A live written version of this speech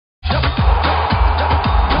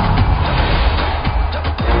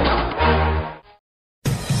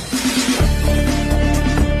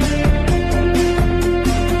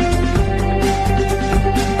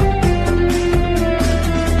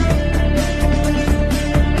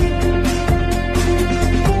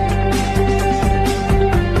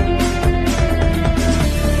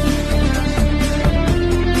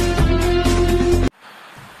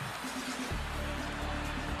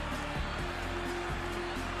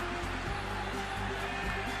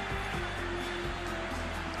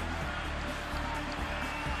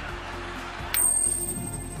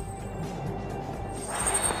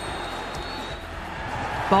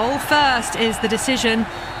Bowl first is the decision.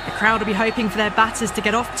 The crowd will be hoping for their batters to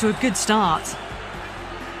get off to a good start.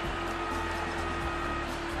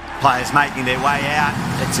 Players making their way out.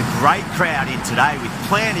 It's a great crowd in today with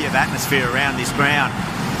plenty of atmosphere around this ground.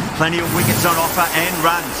 Plenty of wickets on offer and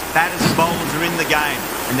runs. Batters and bowlers are in the game.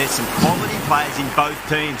 And there's some quality players in both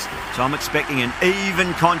teams. So I'm expecting an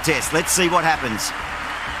even contest. Let's see what happens.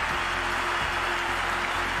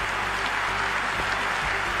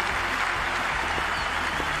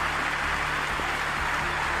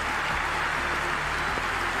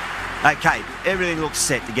 Okay, everything looks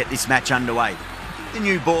set to get this match underway. The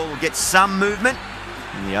new ball will get some movement,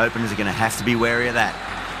 and the openers are going to have to be wary of that.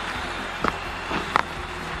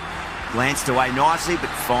 Glanced away nicely, but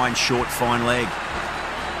fine short, fine leg.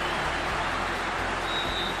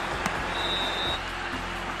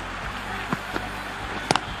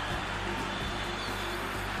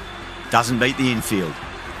 Doesn't beat the infield.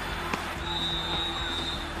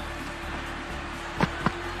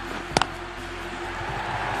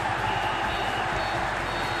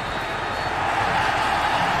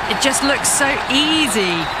 It just looks so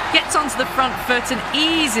easy. Gets onto the front foot and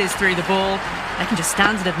eases through the ball. They can just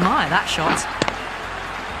stand and admire that shot.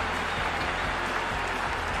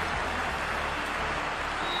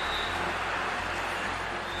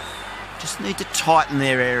 Just need to tighten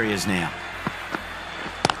their areas now.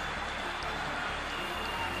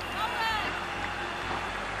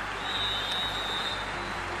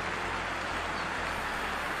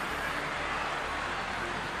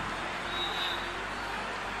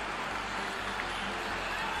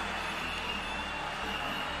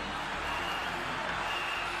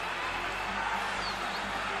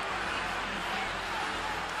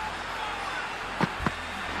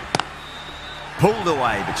 Pulled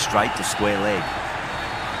away, but straight to square leg.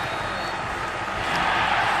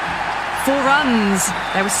 4 runs.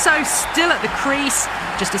 They were so still at the crease.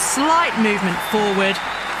 Just a slight movement forward.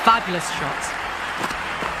 Fabulous shot.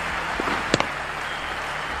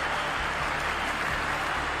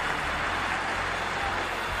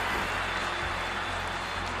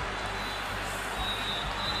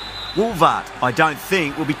 Woolvart, I don't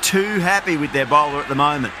think, will be too happy with their bowler at the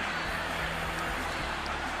moment.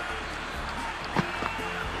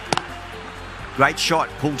 Great shot,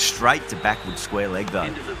 pulled straight to backward square leg though.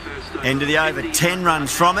 End of the over, 10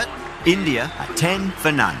 runs from it. India are 10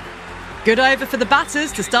 for none. Good over for the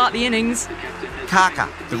batters to start the innings. Kaka,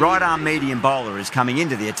 the right arm medium bowler, is coming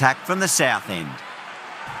into the attack from the south end.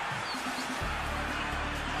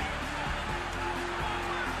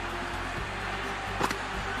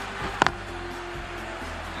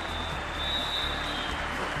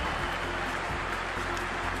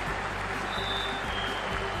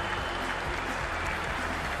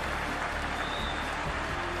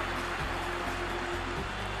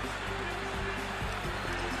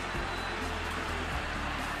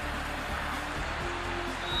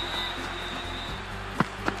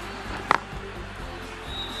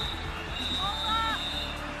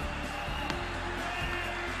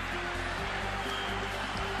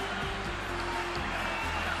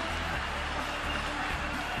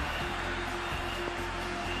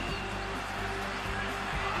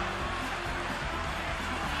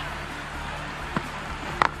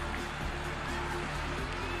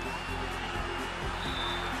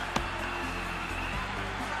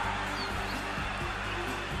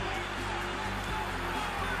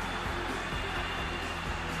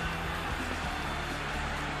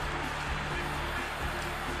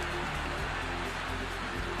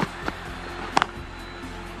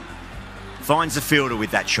 Finds the fielder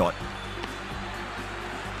with that shot.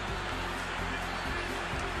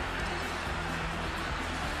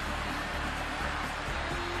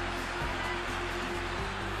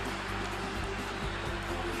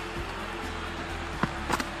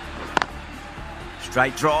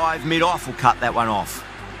 Straight drive, mid-off will cut that one off.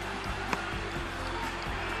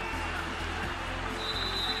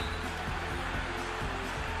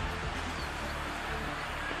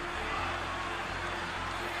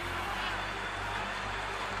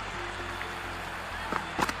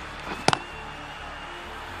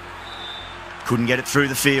 Couldn't get it through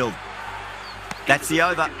the field. That's the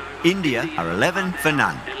over. India are 11 for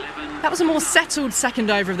none. That was a more settled second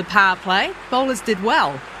over of the power play. Bowlers did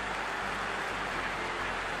well.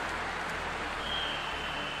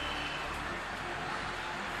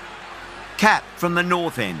 Cap from the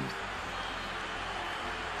north end.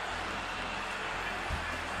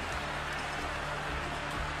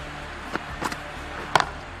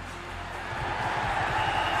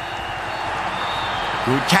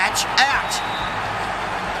 Good catch, out.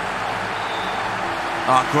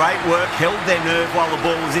 Oh, great work, held their nerve while the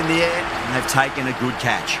ball was in the air, and they've taken a good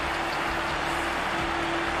catch.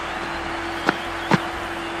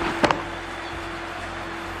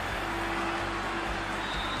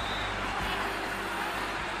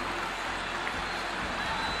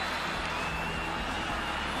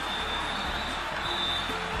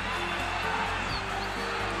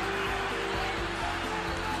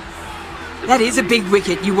 That is a big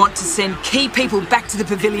wicket. You want to send key people back to the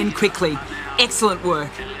pavilion quickly. Excellent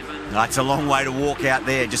work. No, it's a long way to walk out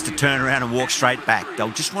there just to turn around and walk straight back.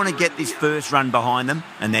 They'll just want to get this first run behind them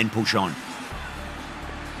and then push on.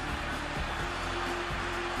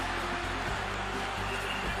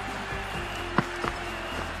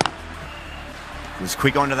 Was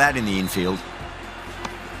quick onto that in the infield.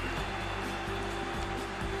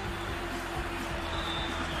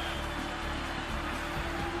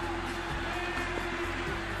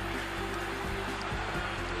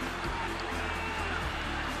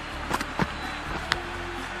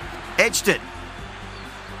 Edged it.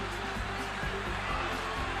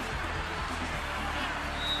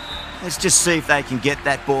 Let's just see if they can get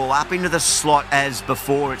that ball up into the slot as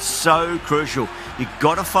before. It's so crucial. You've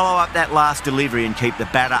got to follow up that last delivery and keep the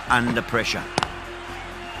batter under pressure.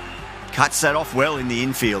 Cuts that off well in the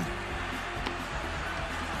infield.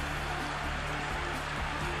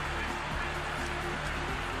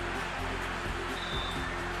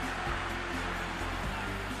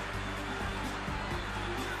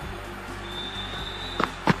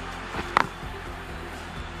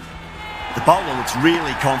 The bowler looks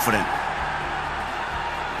really confident.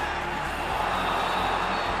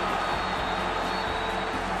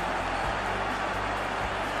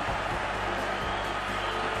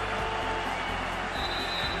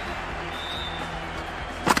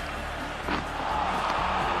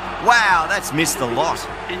 Wow, that's missed the lot.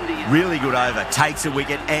 Really good over. Takes a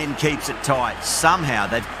wicket and keeps it tight. Somehow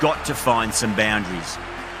they've got to find some boundaries.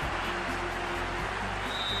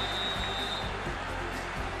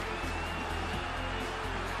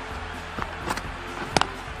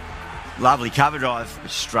 Lovely cover drive,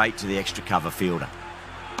 straight to the extra cover fielder.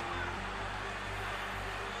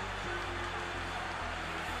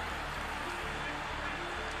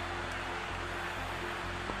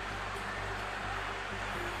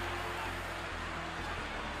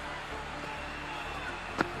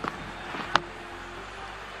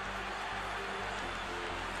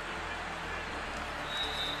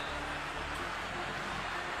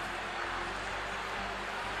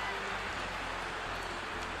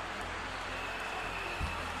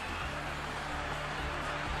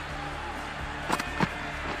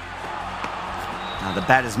 Now the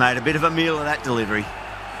batter's made a bit of a meal of that delivery.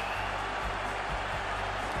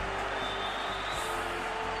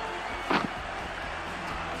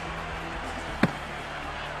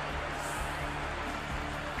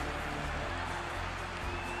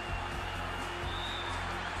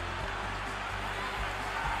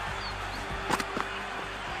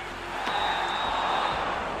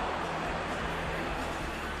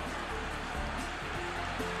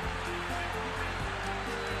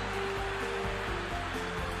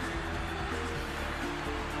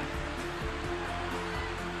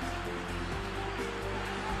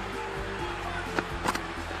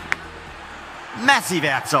 Massive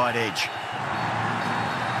outside edge.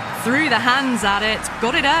 Threw the hands at it,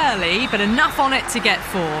 got it early, but enough on it to get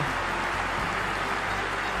 4.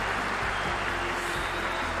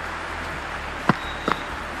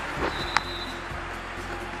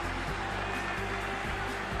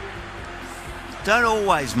 Don't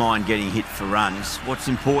always mind getting hit for runs. What's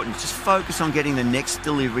important is just focus on getting the next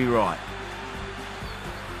delivery right.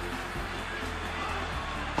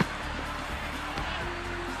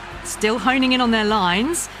 Still honing in on their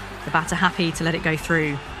lines. The batter happy to let it go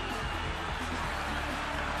through.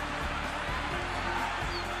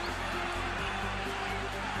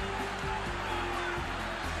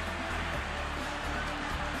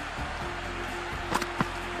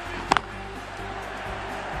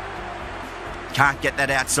 Can't get that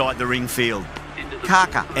outside the ring field.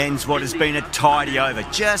 Kaka ends what has been a tidy over.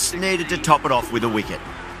 Just needed to top it off with a wicket.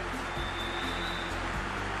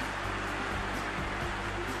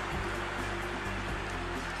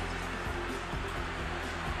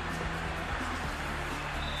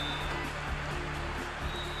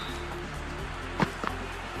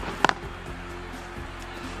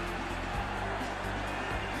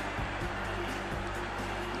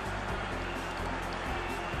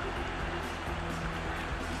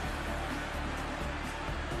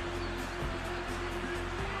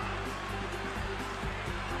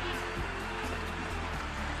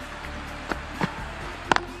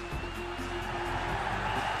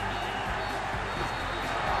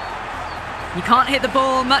 You can't hit the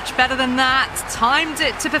ball much better than that. Timed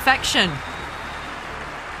it to perfection.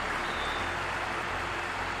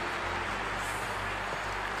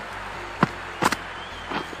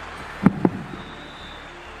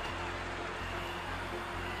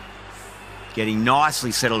 Getting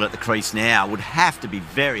nicely settled at the crease now. Would have to be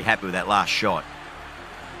very happy with that last shot.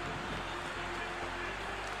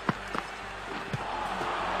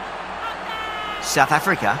 South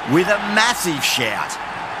Africa with a massive shout.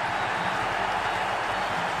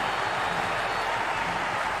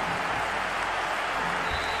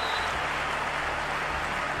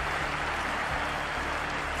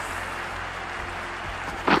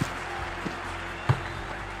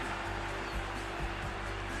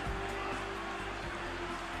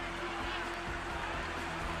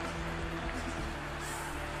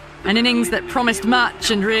 An innings that promised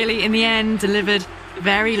much and really, in the end, delivered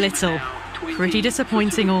very little. Pretty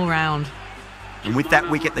disappointing all round. And with that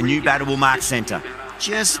wicket, the new batter will mark centre.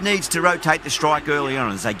 Just needs to rotate the strike early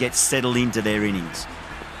on as they get settled into their innings.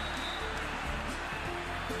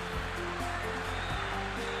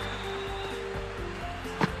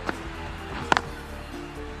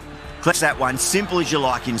 Clips that one, simple as you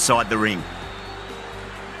like inside the ring.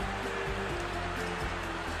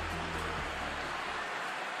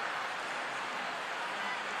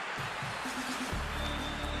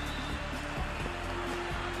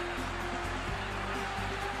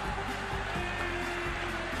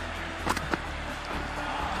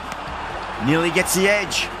 Nearly gets the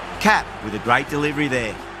edge. Cap with a great delivery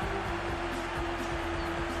there.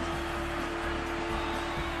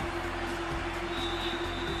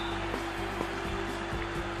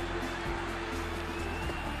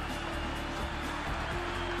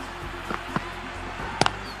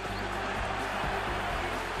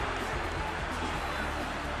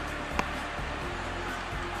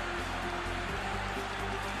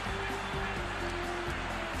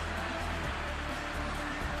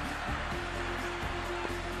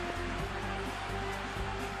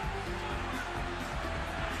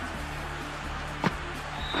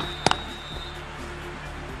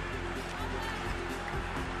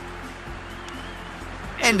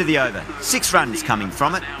 End of the over. 6 runs coming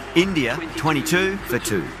from it. India 22 for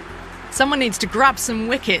 2. Someone needs to grab some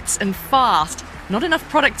wickets and fast. Not enough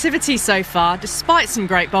productivity so far, despite some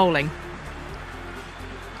great bowling.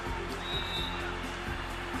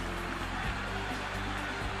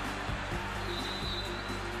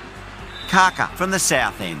 Kaka from the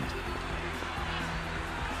south end.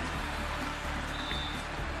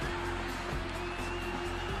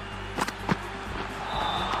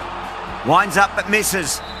 Winds up but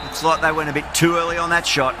misses. Looks like they went a bit too early on that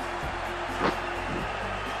shot.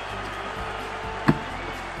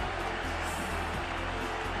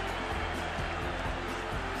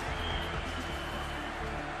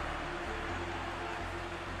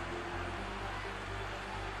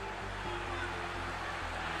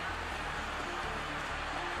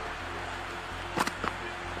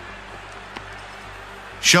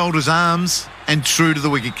 Shoulders, arms, and true to the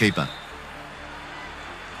wicketkeeper.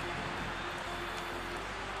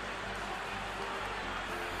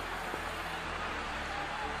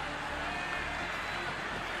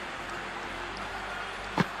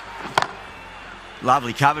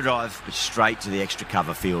 Lovely cover drive, but straight to the extra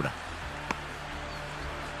cover fielder.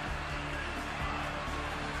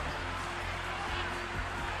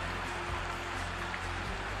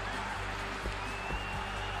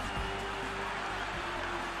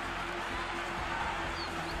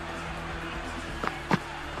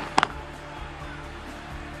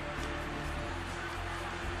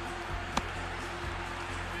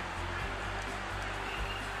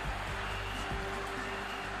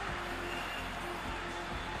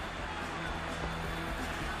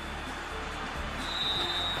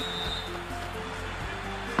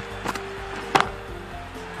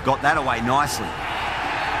 Got that away nicely.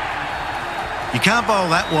 You can't bowl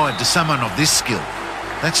that wide to someone of this skill.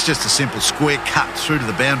 That's just a simple square cut through to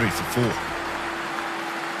the boundary for 4.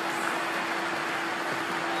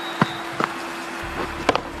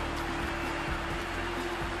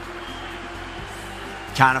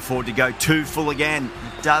 Can't afford to go too full again.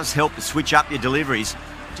 It does help to switch up your deliveries,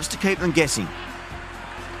 just to keep them guessing.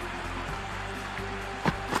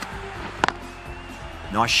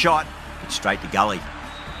 Nice shot, but straight to gully.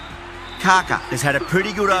 Kaka has had a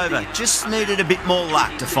pretty good over, just needed a bit more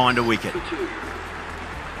luck to find a wicket.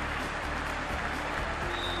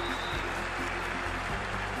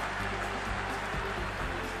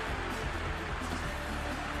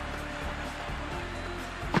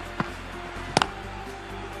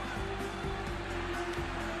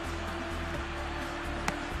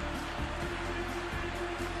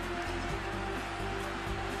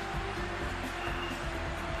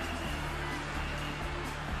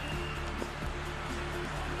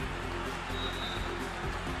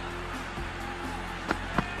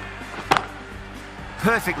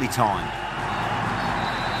 Perfectly timed.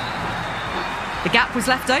 The gap was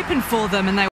left open for them and they